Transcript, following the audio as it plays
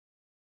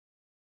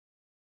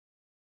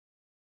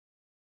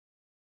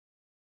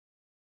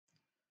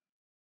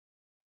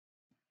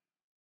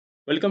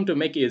Welcome to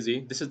Make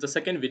Easy. This is the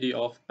second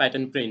video of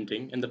pattern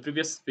printing. In the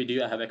previous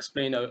video, I have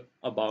explained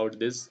about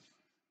this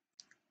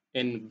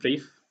in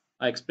brief.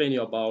 I explained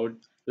you about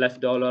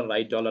left dollar,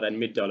 right dollar, and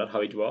mid dollar, how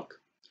it works.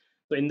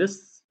 So in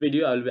this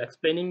video, I'll be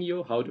explaining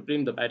you how to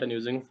print the pattern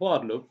using for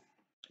loop.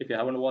 If you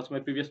haven't watched my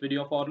previous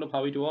video of for loop,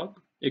 how it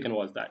works, you can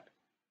watch that.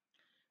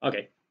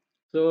 Okay,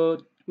 so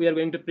we are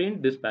going to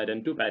print this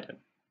pattern, two pattern,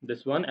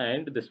 this one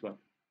and this one.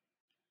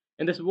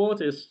 In this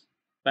both is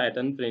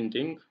pattern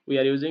printing, we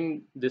are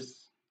using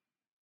this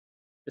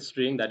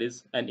string that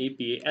is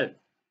NEPAL.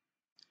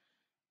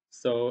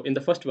 So in the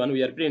first one,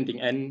 we are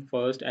printing N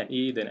first,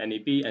 NE, then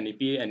NEP,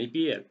 NEP,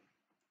 NEPL.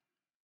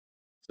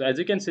 So as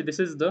you can see, this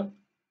is the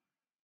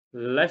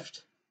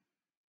left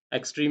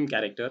extreme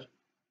character,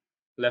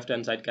 left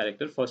hand side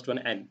character, first one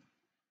N.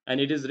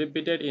 And it is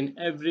repeated in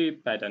every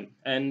pattern,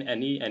 N,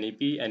 NE,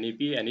 NEP,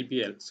 NEP,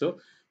 NEPL. So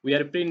we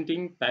are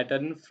printing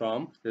pattern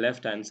from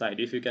left hand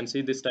side. If you can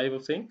see this type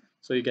of thing,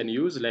 so you can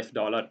use left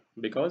dollar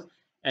because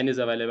N is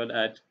available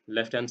at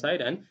left hand side,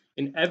 and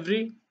in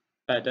every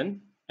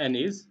pattern N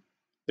is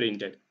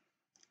printed.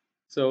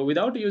 So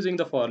without using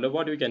the for loop,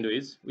 what we can do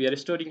is we are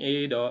storing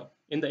in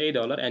the A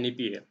dollar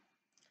NEPA.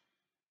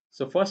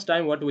 So first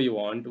time what we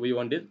want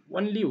is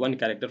only one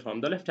character from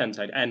the left hand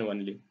side, and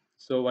only.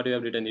 So what we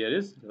have written here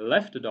is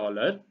left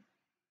dollar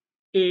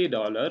A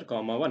dollar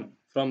comma 1.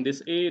 From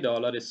this A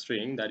dollar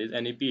string, that is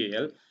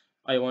NEPAL,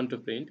 I want to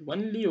print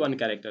only one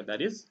character,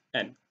 that is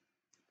N,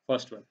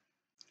 first one.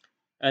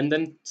 And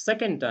then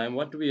second time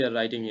what we are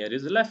writing here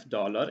is left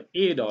dollar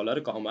A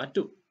dollar comma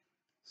 2.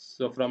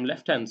 So from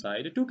left hand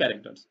side, two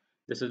characters.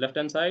 This is left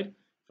hand side.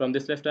 From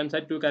this left hand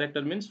side, two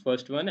character means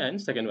first one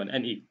and second one,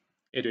 and E.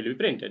 It will be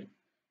printed.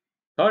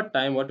 Third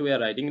time, what we are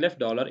writing, left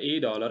dollar A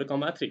dollar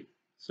comma 3.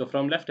 So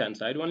from left hand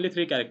side, only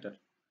three character.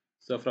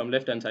 So from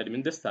left hand side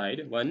means this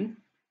side, 1,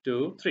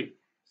 2, 3.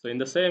 So in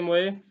the same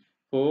way,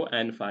 4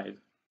 and 5.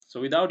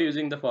 So without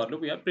using the for loop,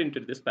 we have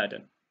printed this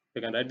pattern.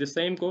 You can write the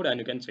same code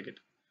and you can check it.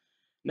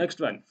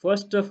 Next one,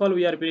 first of all,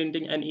 we are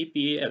printing an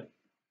NEPAL.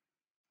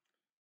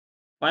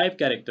 5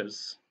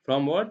 characters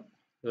from what?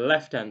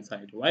 Left hand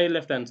side. Why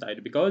left hand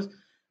side? Because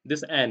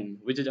this N,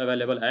 which is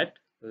available at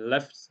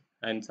left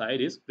hand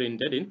side, is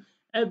printed in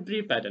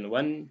every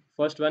pattern.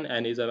 First one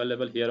N is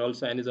available here,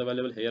 also N is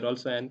available here,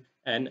 also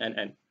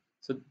N.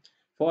 So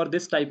for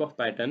this type of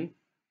pattern,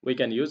 we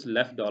can use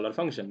left dollar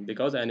function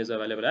because N is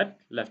available at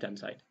left hand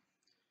side.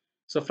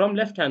 So from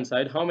left hand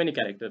side, how many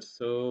characters?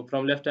 So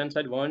from left hand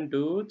side, 1,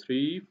 2,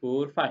 3,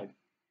 4, 5.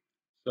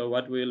 So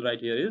what we will write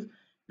here is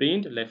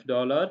print left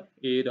dollar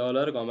A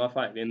dollar comma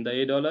 5. In the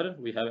A dollar,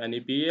 we have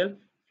NEPAL.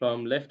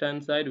 From left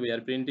hand side, we are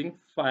printing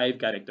 5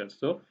 characters.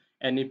 So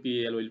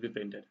NEPAL will be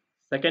printed.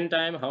 Second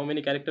time, how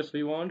many characters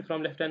we want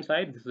from left hand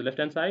side? This is left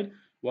hand side.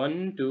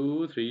 1,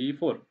 2, 3,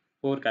 4.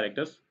 4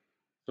 characters.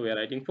 So we are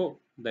writing 4.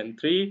 Then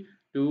 3,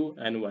 2,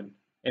 and 1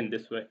 in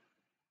this way.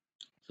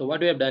 So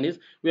what we have done is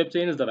we have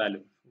changed the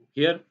value.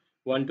 Here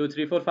 1, 2,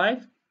 3, 4,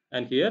 5,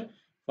 and here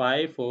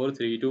 5, 4,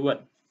 3, 2, 1.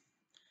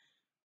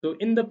 So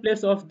in the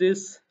place of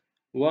this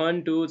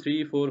 1, 2,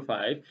 3, 4,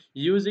 5,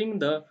 using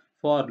the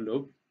for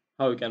loop,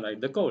 how you can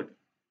write the code.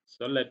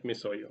 So let me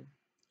show you.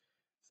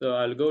 So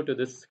I'll go to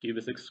this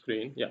QBasic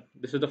screen. Yeah,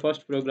 this is the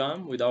first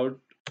program without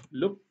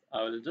loop.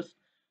 I will just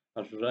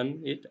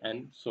run it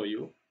and show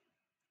you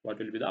what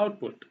will be the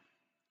output.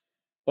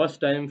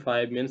 First time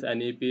 5 means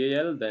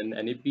NEPAL, then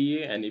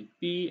NEPA,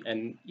 NEP,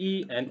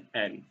 NE, and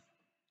N.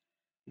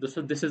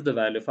 This is the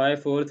value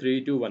 5, 4,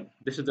 3, 2, 1.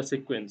 This is the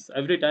sequence.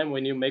 Every time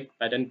when you make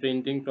pattern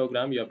printing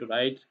program, you have to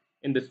write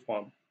in this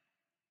form.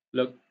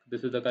 Look,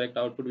 this is the correct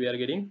output we are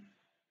getting.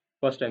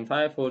 First time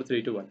 5, 4,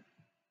 3, 2, 1.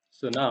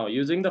 So now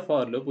using the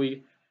for loop,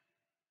 we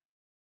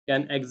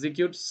can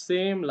execute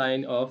same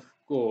line of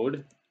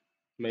code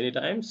many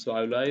times. So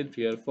I will write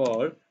here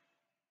for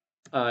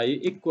I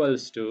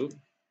equals to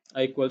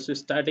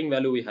starting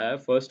value we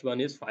have. First one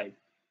is 5.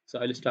 So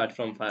I will start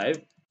from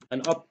 5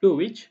 and up to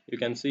which you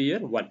can see here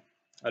 1.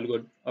 I'll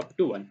go up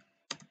to 1.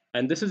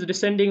 And this is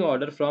descending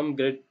order from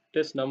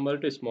greatest number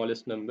to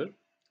smallest number,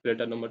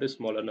 greater number to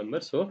smaller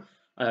number. So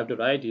I have to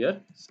write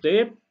here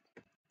step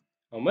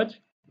how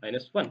much?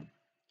 -1,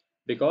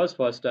 because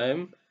first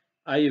time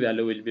I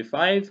value will be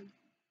 5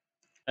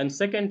 and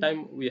second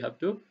time we have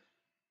to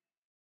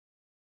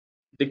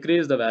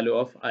decrease the value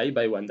of I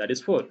by 1, that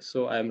is 4.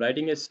 So I am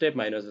writing a step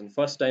 -1.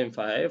 First time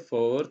 5,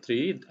 4,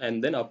 3,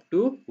 and then up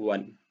to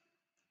 1.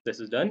 This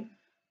is done.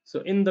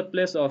 So in the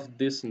place of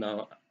this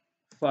now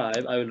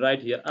 5, I will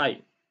write here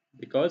I,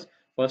 because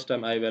first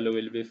time I value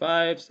will be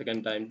 5,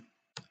 second time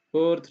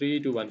 4, 3,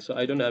 2, 1. So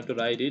I don't have to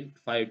write it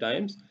 5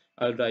 times.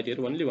 I will write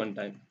here only one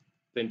time,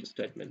 print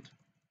statement.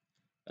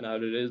 And I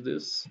will erase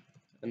this,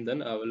 and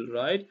then I will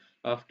write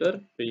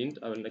after print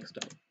I will next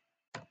time.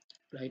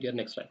 Right here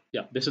next time.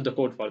 Yeah, this is the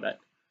code for that.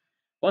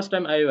 First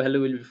time I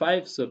value will be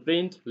 5, so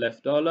print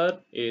left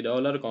dollar A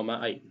dollar comma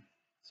I.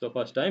 So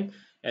first time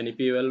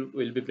NEPAL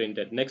will be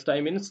printed. Next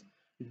time means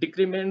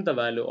decrement the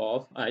value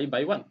of I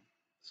by 1.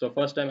 So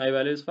first time I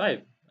value is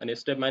 5 and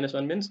step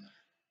 -1 means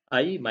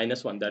I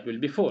 -1, that will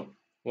be 4.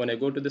 When I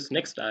go to this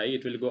next I,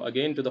 it will go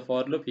again to the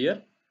for loop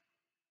here,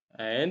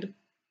 and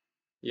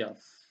yeah,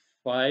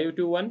 5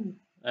 to 1,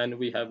 and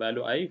we have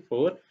value I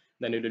 4,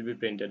 then it will be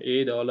printed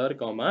a dollar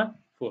comma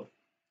 4.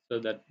 So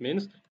that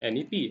means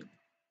NEPA.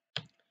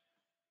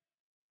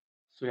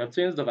 So we have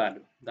changed the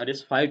value, that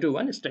is 5 to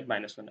 1 step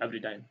minus 1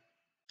 every time.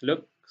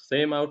 Look,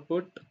 same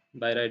output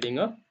by writing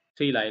a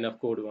 3 line of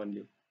code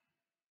only.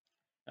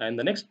 And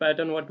the next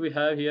pattern what we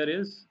have here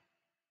is,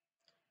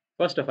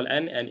 first of all,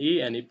 N, NE,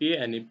 NEP,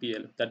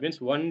 NEPL. That means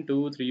 1,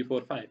 2, 3,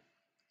 4, 5.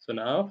 So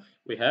now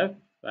we have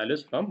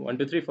values from 1,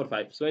 2, 3, 4,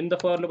 5. So in the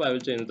for loop, I will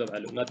change the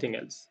value, nothing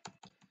else.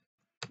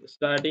 The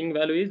starting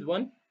value is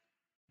 1,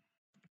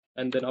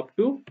 and then up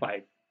to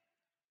 5.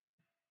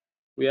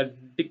 We are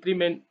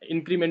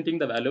incrementing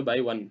the value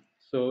by 1.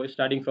 So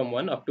starting from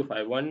 1 up to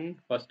 5. 1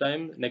 first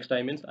time, next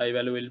time means I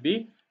value will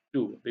be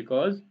 2,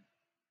 because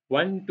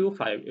 1 to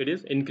 5 it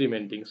is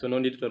incrementing. So no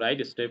need to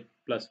write step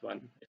plus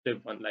 1, step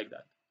 1 like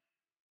that.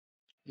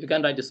 You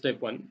can write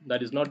step 1,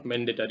 that is not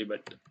mandatory,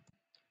 but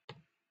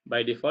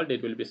by default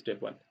it will be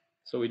step 1,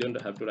 so we don't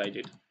have to write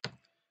it.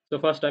 So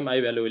first time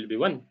I value will be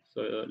 1,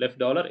 so left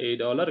dollar a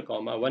dollar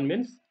comma 1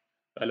 means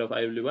value of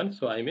I will be 1,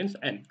 so I means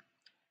N.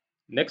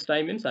 Next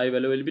time means I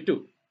value will be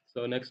 2,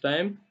 so next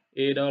time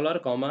a dollar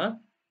comma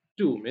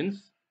 2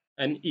 means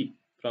NE.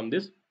 From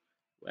this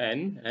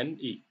N and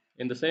E,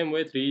 in the same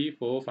way 3,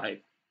 4, 5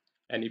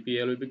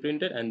 NEPL will be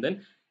printed, and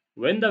then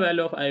when the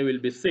value of I will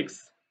be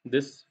 6,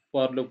 this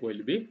for loop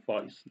will be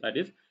false, that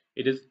is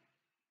it is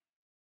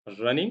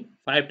running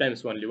 5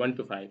 times only, 1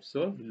 to 5,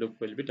 so loop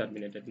will be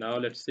terminated. Now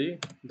let's see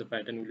the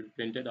pattern will be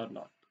printed or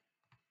not.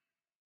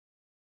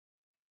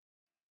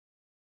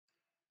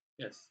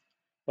 Yes,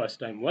 first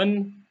time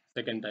 1,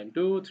 second time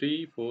 2,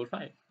 3, 4,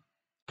 5.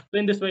 So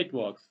in this way it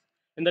works.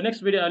 In the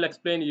next video I'll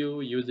explain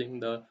you using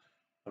the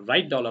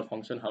right dollar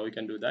function how we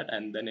can do that,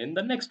 and then in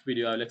the next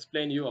video I'll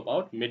explain you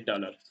about mid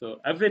dollar. So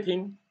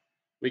everything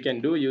we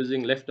can do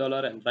using left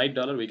dollar and right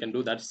dollar, we can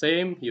do that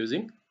same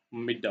using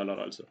mid dollar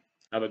also.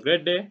 Have a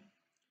great day.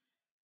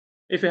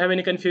 If you have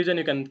any confusion,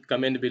 you can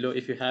comment below.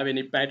 If you have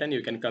any pattern,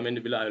 you can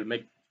comment below. I will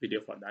make video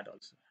for that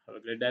also. Have a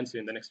great day and see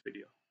you in the next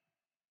video.